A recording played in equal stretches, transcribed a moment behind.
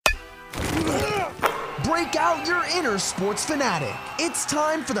break out your inner sports fanatic. It's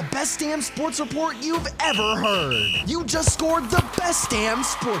time for the best damn sports report you've ever heard. You just scored the best damn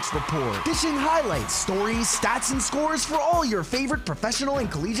sports report, dishing highlights, stories, stats, and scores for all your favorite professional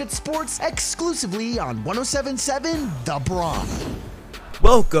and collegiate sports exclusively on 107.7 The Bronx.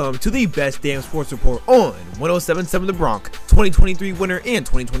 Welcome to the Best Damn Sports Report on 107.7 The Bronx, 2023 winner and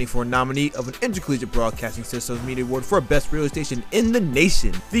 2024 nominee of an Intercollegiate Broadcasting Systems Media Award for Best Radio Station in the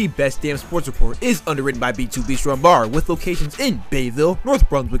nation. The Best Damn Sports Report is underwritten by B2 Bistro and Bar with locations in Bayville, North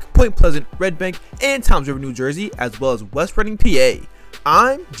Brunswick, Point Pleasant, Red Bank, and Toms River, New Jersey, as well as West Reading, PA.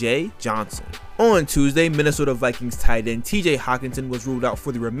 I'm Jay Johnson. On Tuesday, Minnesota Vikings tight end TJ Hockenson was ruled out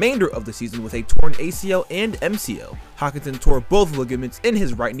for the remainder of the season with a torn ACL and MCL. Hockenson tore both ligaments in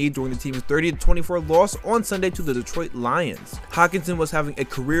his right knee during the team's 30-24 loss on Sunday to the Detroit Lions. Hockenson was having a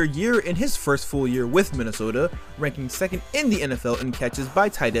career year in his first full year with Minnesota, ranking second in the NFL in catches by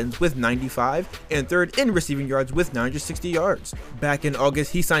tight ends with 95 and third in receiving yards with 960 yards. Back in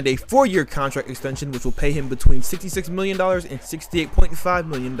August, he signed a 4-year contract extension which will pay him between $66 million and $68.5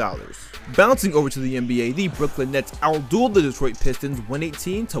 million. Bouncing over to the NBA, the Brooklyn Nets outdueled the Detroit Pistons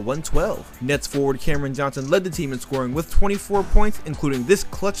 118-112. Nets forward Cameron Johnson led the team in scoring with 24 points, including this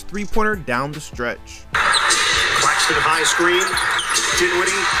clutch three-pointer down the stretch. Claxton high screen,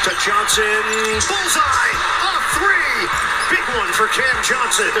 Dinwiddie to Johnson, bullseye, a three, big one for Cam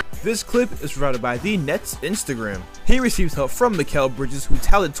Johnson. This clip is provided by the Nets Instagram. He receives help from Mikal Bridges, who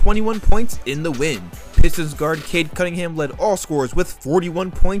tallied 21 points in the win. Pistons guard Cade Cunningham led all scorers with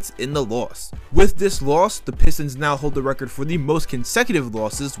 41 points in the loss. With this loss, the Pistons now hold the record for the most consecutive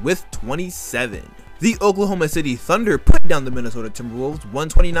losses with 27. The Oklahoma City Thunder put down the Minnesota Timberwolves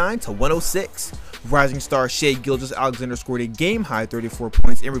 129-106. Rising star Shai Gilgeous-Alexander scored a game-high 34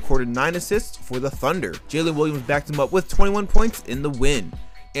 points and recorded 9 assists for the Thunder. Jalen Williams backed him up with 21 points in the win.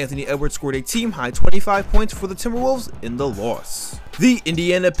 Anthony Edwards scored a team-high 25 points for the Timberwolves in the loss. The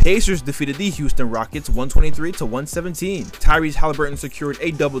Indiana Pacers defeated the Houston Rockets 123-117. Tyrese Halliburton secured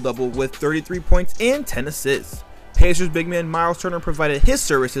a double-double with 33 points and 10 assists. Pacers big man Miles Turner provided his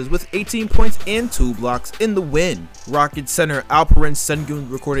services with 18 points and 2 blocks in the win. Rockets center Alperen Sengun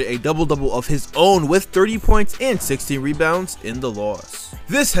recorded a double-double of his own with 30 points and 16 rebounds in the loss.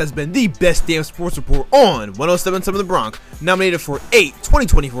 This has been the Best Damn Sports Report on 107.7 The Bronx, nominated for 8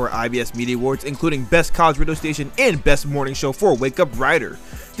 2024 IBS Media Awards, including Best College Radio Station and Best Morning Show for Wake Up Rider.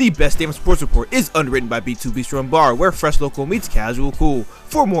 The Best Damn Sports Report is underwritten by B2 Bistro and Bar, where fresh local meets casual cool.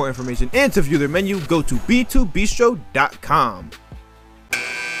 For more information and to view their menu, go to b2bistro.com.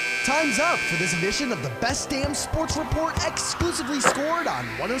 Time's up for this edition of the Best Damn Sports Report, exclusively scored on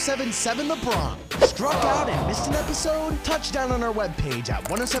 107.7 The Bronx. Struck out and missed an episode? Touchdown on our webpage at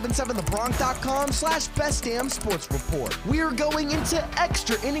 107.7thebronx.com/Best Damn Sports Report. We're going into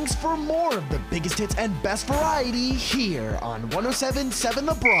extra innings for more of the biggest hits and best variety here on 107.7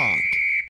 The Bronx.